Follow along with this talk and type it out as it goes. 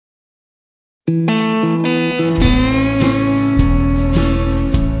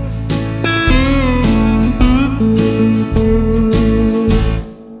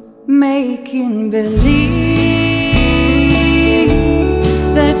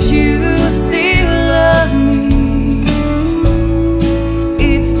you still love me.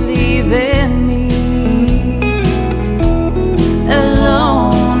 It's leaving me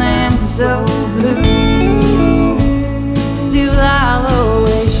alone and so blue. Still I'll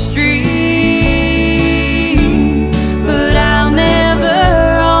always dream, but I'll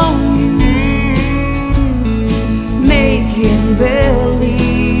never own you. Making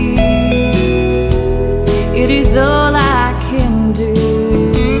believe, it is all I can do.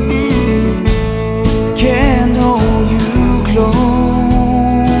 Can't hold you close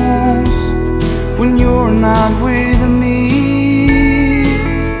when you're not with me.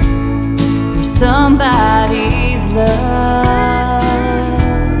 You're somebody's love,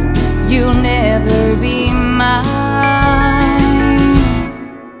 you'll never be mine.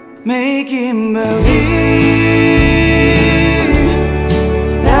 Making believe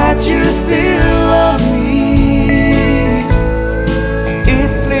that you still love me.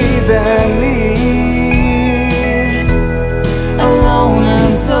 It's leaving me alone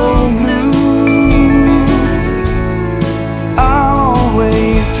and so blue. I'll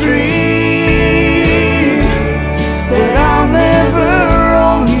always dream that I'll never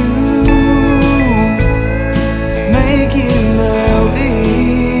own you. Making believe,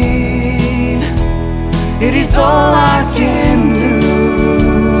 it is all I can do.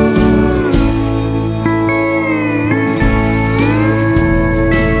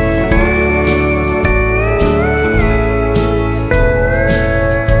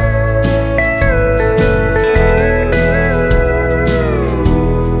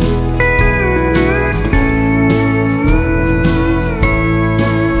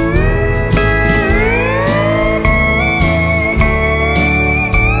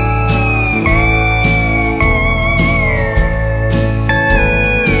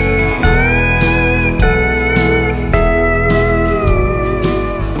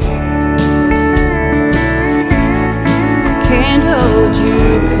 Can't hold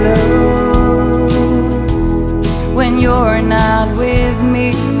you close when you're not with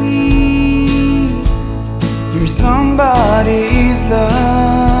me. You're somebody's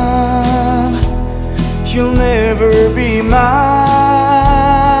love, you'll never be mine.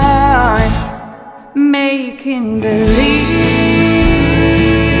 Making believe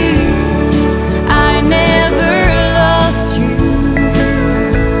I never lost you,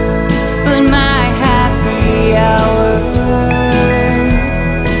 but my happy hours,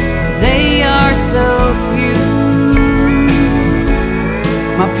 they are so few.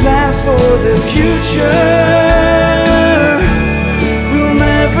 My plans for the future